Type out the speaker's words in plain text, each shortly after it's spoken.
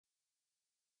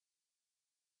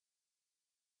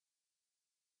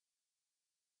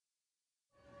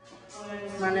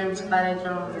My name is Claudia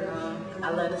Jones, and I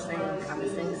love to sing. I've been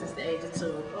singing since the age of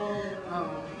 2. I'm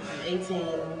 18.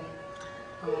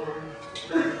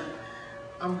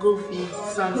 I'm goofy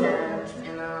sometimes,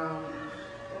 and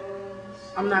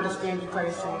I'm not a stingy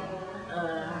person.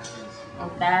 I'm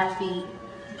 5 feet,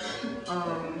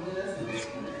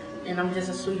 and I'm just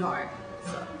a sweetheart.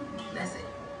 So that's it.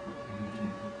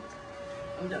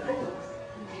 I'm done.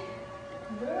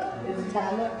 Is the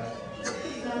time up?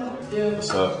 What's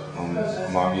up? I'm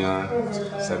Marvion,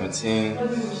 17.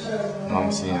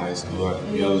 I'm senior high school, I do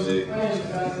music, I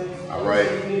write.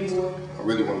 I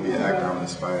really want to be an actor. I'm an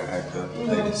aspiring actor. I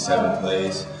played in 7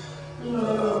 plays. I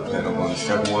plan on going to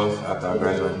Steppenwolf after I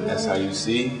graduate from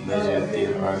SIUC, major in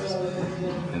theater arts.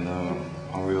 And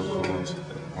I'm real cool.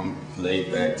 I'm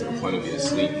laid back to the point of being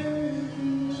sleepy.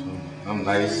 So I'm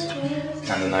nice,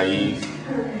 kind of naive.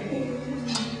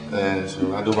 And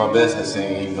so I do my best at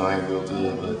singing, even though I ain't real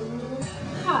good. But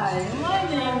hi, my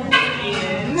name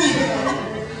is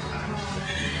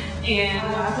Ian,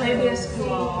 and I play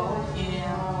basketball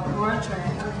and run track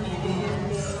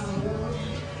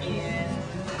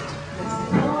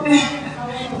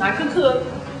and I can cook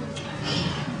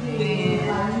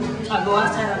and I go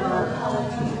outside a lot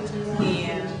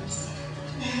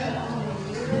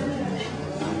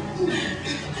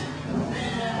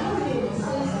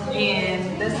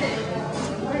and that's it.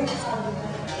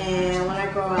 And when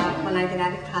I grow up, when I get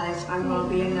out of college, I'm going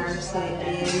to be a nurse and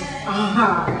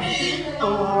I'm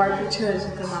going to work with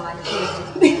children because I like children.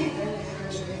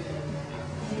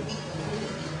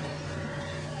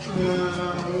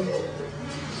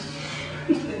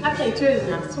 I think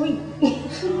children are sweet.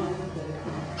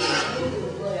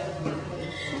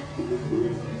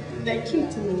 They're cute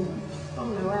to me. I don't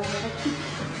know why they're cute.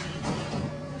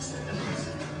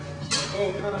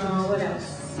 And what else?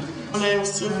 My name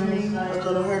is Tiffany. I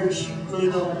go to Hirsch. Really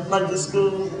don't like the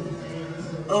school.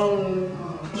 I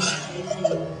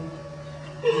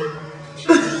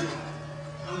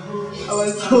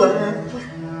like to laugh.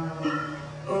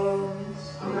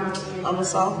 I'm a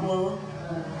sophomore.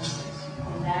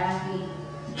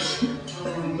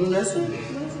 And that's it.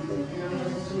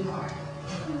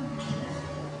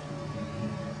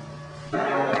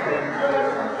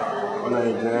 My name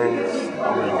is James.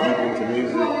 I'm deep into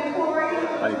music.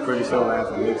 Like pretty soon I have a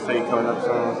mixtape coming up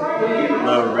soon.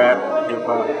 Love rap, hip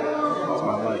hop. It's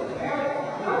my life.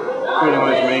 Pretty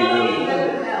much make music.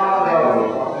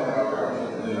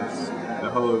 It's the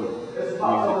whole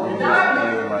music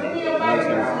thing, like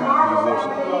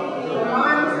musician.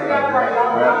 Like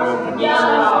rapper,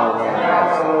 producer,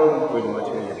 songwriter, pretty much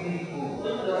me.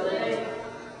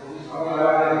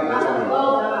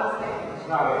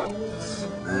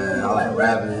 I like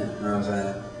rapping, you know what I'm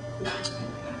saying?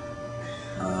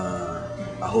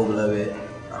 I hoop a little bit,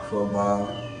 I football,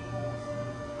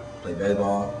 play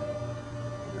baseball,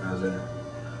 you know what I'm saying?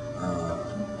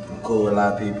 I'm cool with a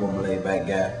lot of people, I'm a laid back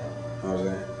guy, you know what I'm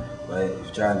saying? But if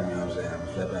you try me, you know what I'm saying, I'm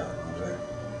gonna flip out, you know what I'm saying?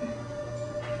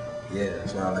 Yeah,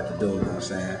 that's what I like to do, you know what I'm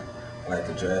saying? I like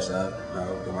to dress up, you know,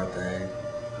 do my thing.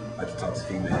 I like to talk to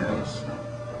females,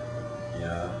 you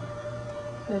know.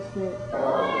 That's it.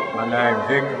 My name is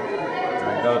Victor. I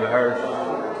go to Hirsch.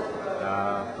 I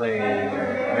play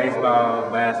baseball,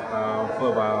 basketball,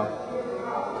 football.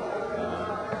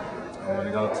 I'm going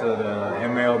to go to the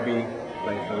MLB,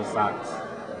 play for the Sox.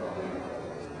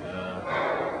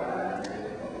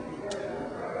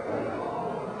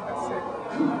 That's it.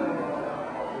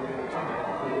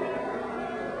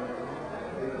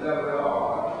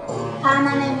 Hi,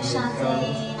 my name is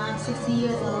Shantae. I'm 60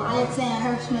 years old. I attend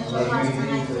Hirsch Metro Carson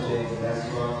High School.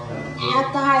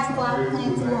 After high school, I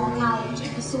plan to go on college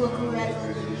and pursue a career as a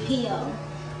PO.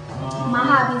 My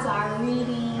hobbies are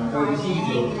reading, writing, and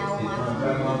hanging out with my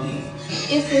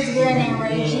friends. It's this girl named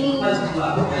Regine.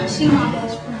 She's my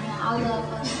best friend. I love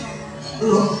her so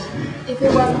much. If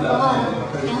it wasn't for her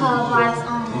and her advice, I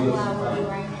don't know where I would be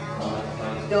right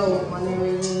now. Yo, my name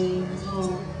is Lee.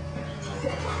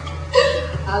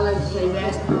 I like to play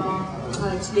basketball. I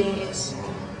like to dance.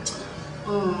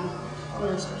 What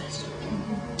else do I like to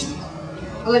do?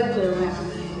 I like to play around,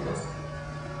 man.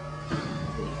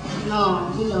 No,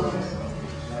 you know.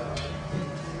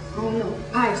 I don't know.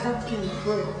 Alright, stop the camera,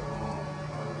 for real.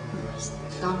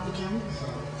 Stop the camera.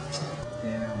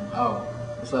 Yeah. Oh,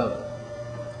 what's up?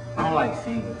 I don't like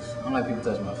fingers. I don't like people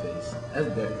touch my face. That's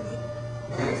dirty.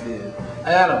 That's it. I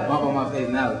got a bump on my face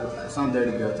now. Some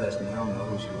dirty girl touched me. I don't know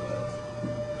who she was.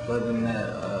 But other than that,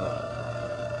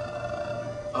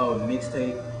 oh, the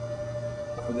mixtape.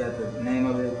 I forgot the name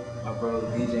of it. My bro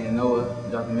DJ and Noah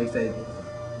dropped the mixtape.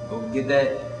 Go get that.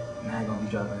 And I ain't gonna be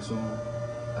dropping it soon.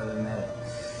 Other than that,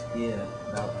 yeah,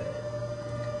 about that.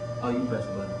 Oh, you press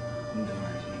the button. I'm doing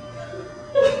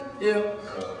that Yeah.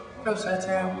 What up,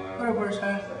 Sat-Town? What up,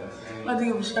 Burshine? I'd like to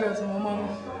give a shout out to my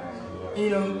mama. You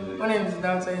know, my name is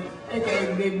Dante,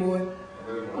 aka Big Boy.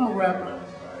 I'm a rapper.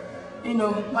 You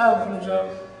know, my album finna drop.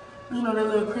 You know that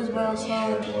little Chris Brown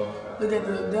song, Look at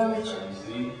the Damage?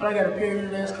 But I got a period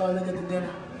of that, it's called Look at the Dinner.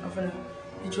 I'm finna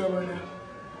hit you up right now.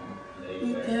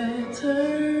 Look at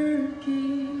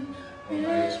turkey,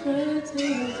 mashed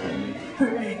potatoes,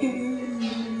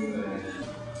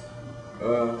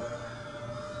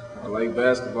 I like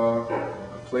basketball.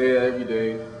 I play it every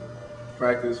day.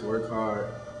 Practice, work hard.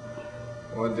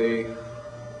 One day, I'm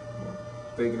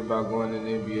thinking about going to the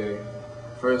NBA.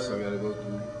 First, I gotta go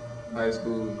through high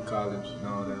school and college and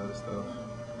all that other stuff.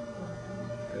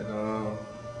 And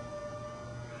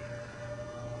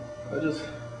I just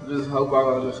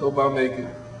hope I make it.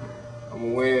 I'm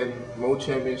gonna win more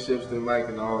championships than Mike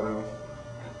and all them.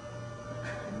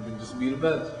 And just be the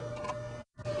best.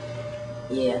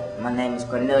 Yeah, my name is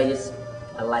Cornelius.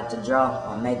 I like to draw.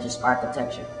 I major in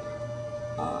architecture.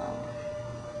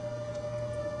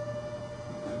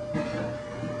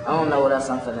 I don't know what else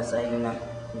I'm finna say, you know,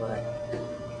 but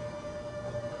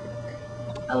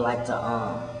I like to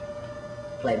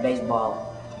play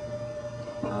baseball.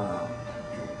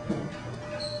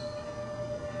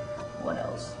 What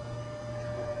else?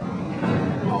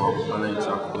 My name is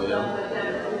Chalk Leo,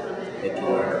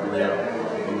 aka Leo.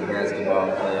 I'm a basketball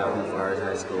player. I'm from Forest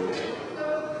High School.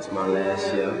 It's my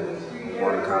last year. I'm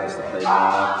going to college to play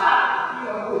ball.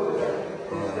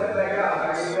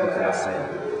 What can I say?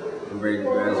 I'm ready to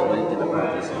graduate, get up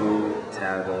out of school,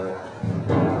 tired of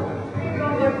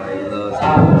everybody loves me.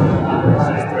 It's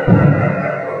just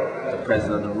the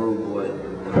president of the Rude Boy.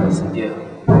 It's a gift.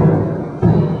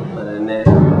 Other than that,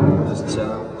 just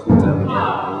chilling, cool time again. I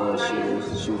love shoes,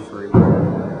 shoe free. I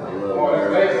love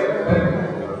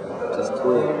girls. Just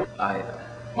cool.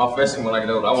 My freshman when I get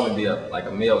older, I want to be a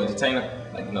male entertainer,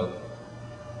 like, you know,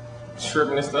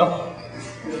 stripping and stuff.